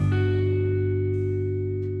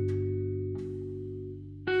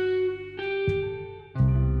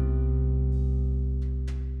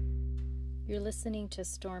listening to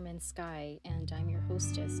Storm and Sky, and I'm your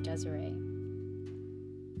hostess, Desiree.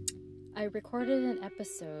 I recorded an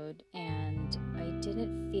episode, and I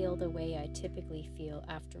didn't feel the way I typically feel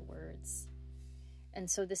afterwards. And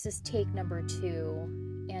so this is take number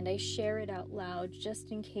 2, and I share it out loud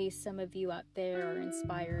just in case some of you out there are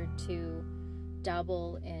inspired to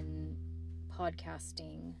dabble in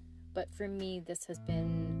podcasting. But for me, this has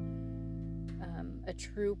been a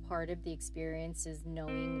true part of the experience, is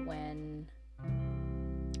knowing when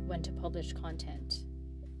to publish content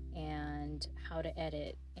and how to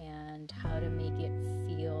edit and how to make it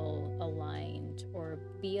feel aligned, or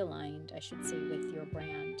be aligned, I should say, with your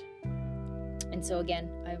brand. And so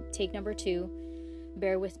again, take number 2.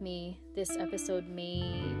 Bear with me. This episode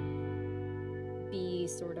may be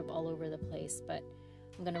sort of all over the place, but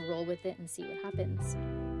I'm going to roll with it and see what happens.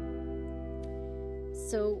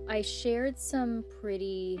 So I shared some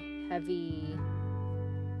pretty heavy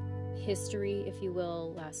history, if you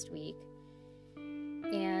will, last week.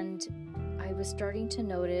 And I was starting to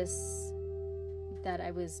notice that I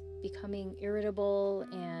was becoming irritable,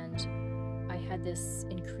 and I had this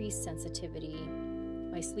increased sensitivity.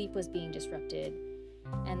 My sleep was being disrupted,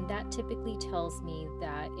 and that typically tells me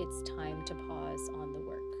that it's time to pause on the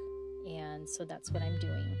work. And so that's what I'm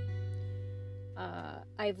doing.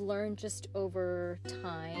 I've learned just over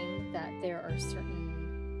time that there are certain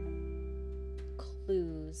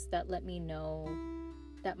clues that let me know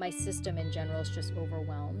that my system in general is just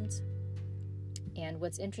overwhelmed. And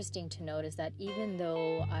what's interesting to note is that even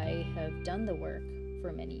though I have done the work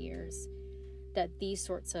for many years, that these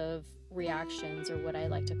sorts of reactions, or what I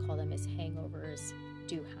like to call them as hangovers,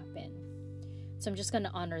 do happen. So I'm just going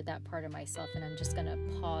to honor that part of myself, and I'm just going to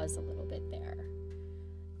pause a little bit there.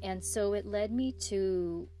 And so it led me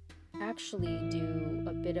to actually do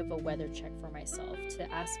a bit of a weather check for myself,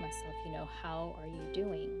 to ask myself, how are you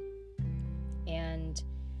doing? And,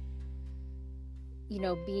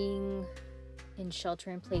 being in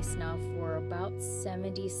shelter in place now for about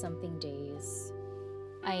 70-something days,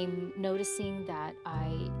 I'm noticing that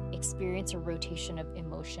I experience a rotation of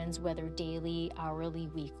emotions, whether daily, hourly,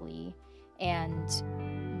 weekly. And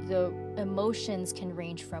the emotions can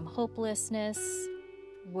range from hopelessness,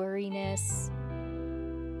 worriness,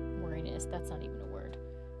 that's not even a word.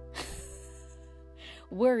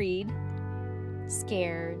 Worried,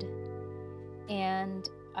 scared, and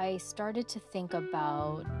I started to think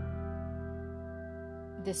about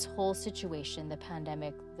this whole situation, the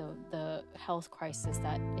pandemic, the health crisis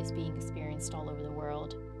that is being experienced all over the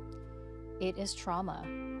world. It is trauma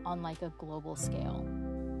on like a global scale.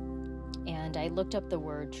 And I looked up the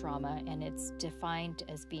word trauma, and it's defined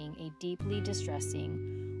as being a deeply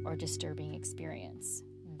distressing or disturbing experience.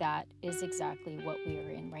 That is exactly what we are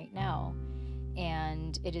in right now.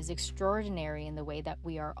 And it is extraordinary in the way that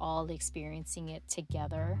we are all experiencing it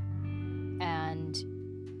together. And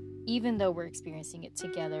even though we're experiencing it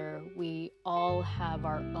together, we all have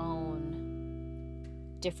our own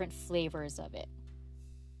different flavors of it.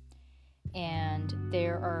 And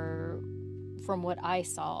there are, from what I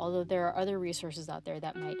saw, although there are other resources out there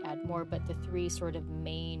that might add more, but the 3 sort of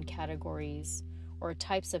main categories or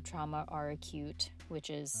types of trauma are acute,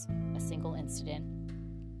 which is a single incident;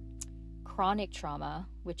 chronic trauma,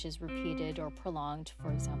 which is repeated or prolonged,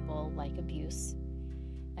 for example, like abuse;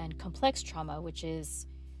 and complex trauma, which is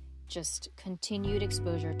just continued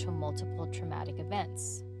exposure to multiple traumatic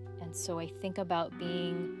events. And so I think about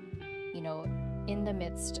being, in the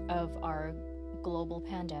midst of our global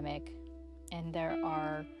pandemic, and there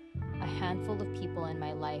are a handful of people in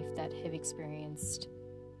my life that have experienced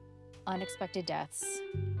unexpected deaths,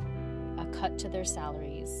 a cut to their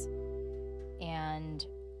salaries, and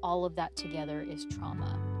all of that together is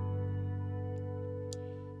trauma.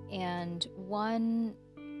 And one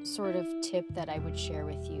sort of tip that I would share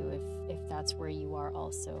with you, if that's where you are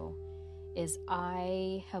also, is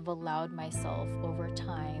I have allowed myself over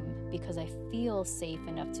time, because I feel safe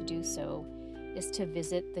enough to do so, is to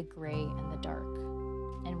visit the gray and the dark.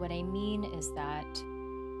 And what I mean is that,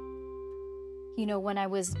 when I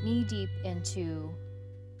was knee-deep into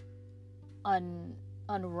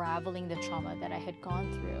unraveling the trauma that I had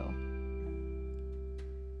gone through,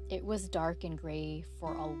 it was dark and gray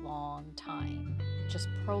for a long time, just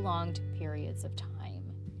prolonged periods of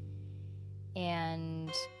time.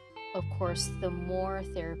 And of course, the more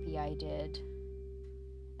therapy I did,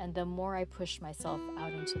 and the more I pushed myself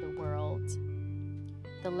out into the world,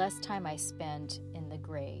 the less time I spent in the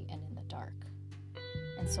gray and in the dark.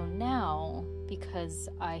 And so now, because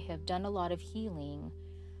I have done a lot of healing,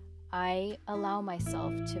 I allow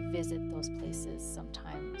myself to visit those places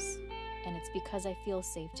sometimes. And it's because I feel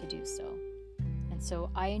safe to do so. And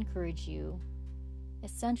so I encourage you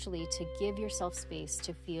essentially to give yourself space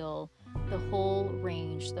to feel the whole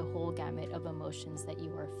range, the whole gamut of emotions that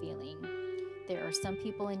you are feeling. There are some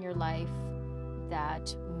people in your life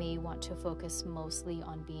that may want to focus mostly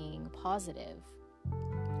on being positive.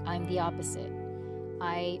 I'm the opposite.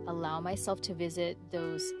 I allow myself to visit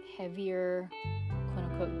those heavier,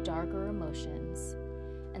 quote-unquote, darker emotions,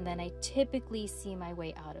 and then I typically see my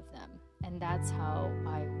way out of them, and that's how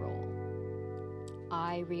I roll.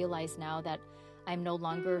 I realize now that I'm no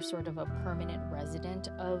longer sort of a permanent resident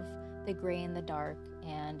of the gray and the dark,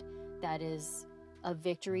 and that is a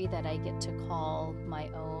victory that I get to call my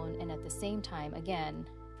own. And at the same time, again,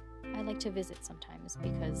 I like to visit sometimes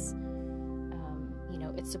because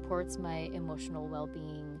it supports my emotional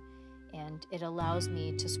well-being, and it allows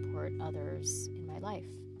me to support others in my life.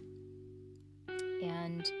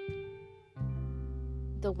 And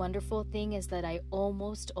the wonderful thing is that I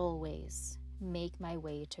almost always make my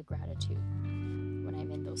way to gratitude when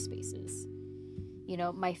I'm in those spaces.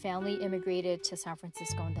 My family immigrated to San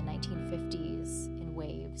Francisco in the 1950s in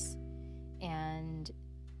waves. And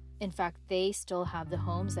in fact, they still have the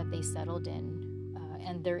homes that they settled in.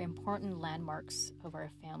 And they're important landmarks of our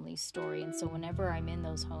family story. And so whenever I'm in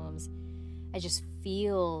those homes, I just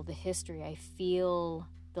feel the history. I feel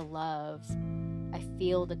the love. I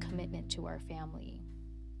feel the commitment to our family.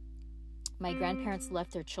 My grandparents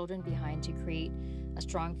left their children behind to create a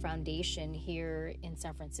strong foundation here in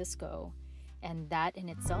San Francisco. And that in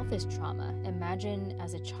itself is trauma. Imagine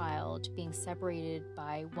as a child being separated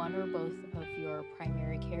by one or both of your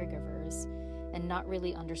primary caregivers and not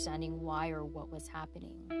really understanding why or what was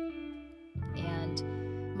happening. And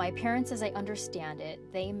my parents, as I understand it,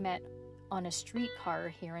 they met on a streetcar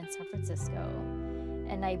here in San Francisco.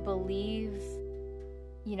 And I believe,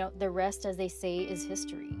 the rest, as they say, is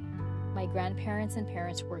history. My grandparents and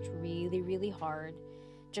parents worked really, really hard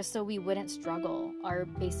just so we wouldn't struggle. Our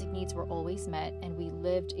basic needs were always met, and we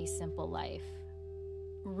lived a simple life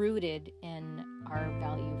rooted in our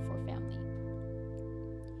value for family.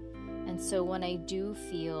 And so when I do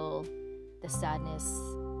feel the sadness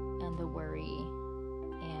and the worry,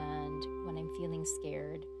 and when I'm feeling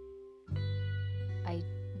scared, I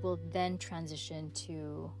will then transition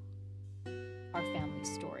to our family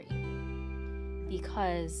story,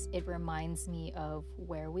 because it reminds me of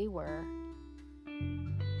where we were.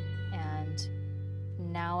 And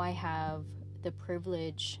now I have the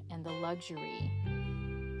privilege and the luxury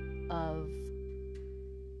of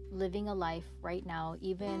living a life right now,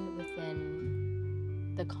 even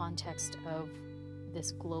within the context of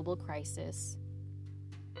this global crisis.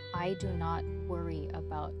 I do not worry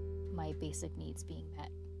about my basic needs being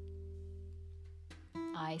met.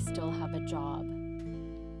 I still have a job,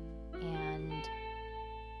 and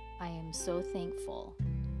I am so thankful.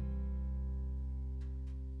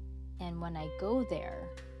 And when I go there,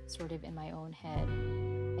 sort of in my own head,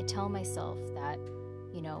 I tell myself that,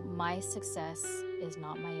 my success is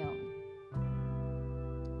not my own.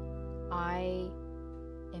 I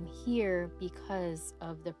am here because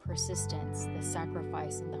of the persistence, the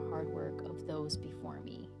sacrifice, and the hard work of those before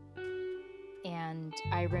me. And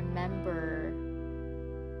I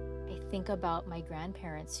think about my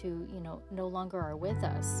grandparents who, no longer are with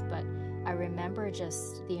us, but I remember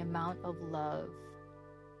just the amount of love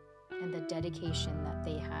and the dedication that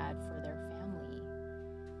they had for their family.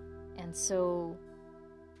 And so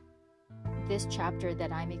this chapter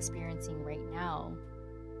that I'm experiencing right now,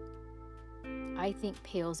 I think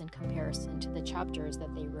pales in comparison to the chapters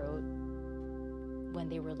that they wrote when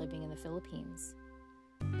they were living in the Philippines,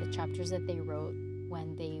 the chapters that they wrote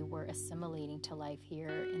when they were assimilating to life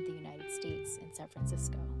here in the United States, in San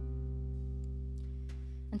Francisco.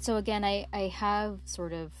 And so again, I have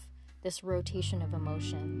sort of this rotation of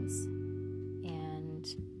emotions, and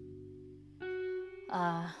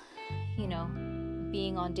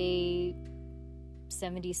being on day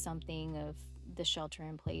 70 something of the shelter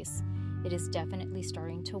in place, it is definitely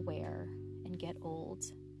starting to wear and get old.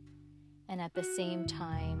 And at the same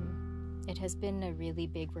time, it has been a really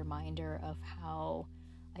big reminder of how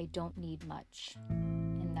I don't need much,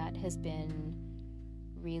 and that has been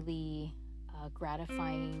really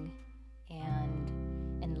gratifying and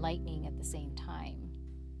enlightening at the same time.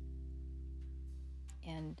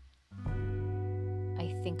 And I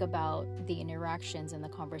think about the interactions and the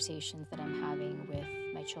conversations that I'm having with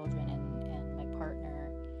my children and my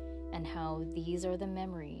partner, and how these are the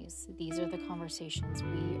memories, these are the conversations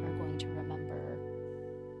we are going to remember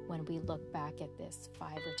when we look back at this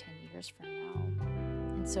 5 or 10 years from now.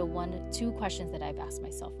 And so two questions that I've asked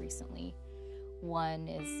myself recently. One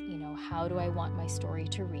is, how do I want my story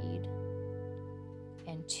to read?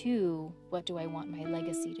 And 2, what do I want my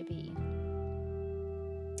legacy to be?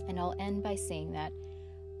 And I'll end by saying that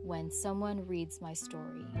when someone reads my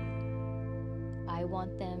story, I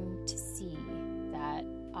want them to see that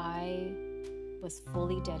I was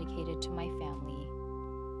fully dedicated to my family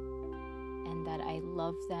and that I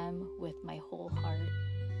love them with my whole heart,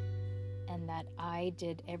 and that I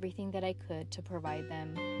did everything that I could to provide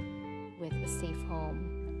them with a safe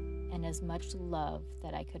home and as much love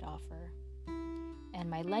that I could offer. And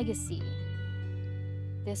my legacy,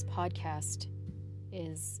 this podcast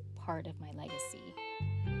is part of my legacy.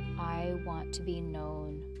 I want to be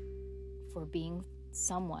known for being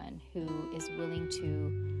someone who is willing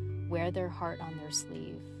to wear their heart on their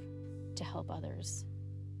sleeve to help others.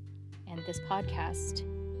 And this podcast,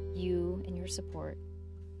 you and your support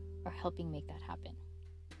are helping make that happen.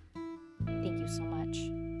 Thank you so much.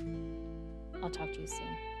 I'll talk to you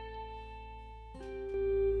soon.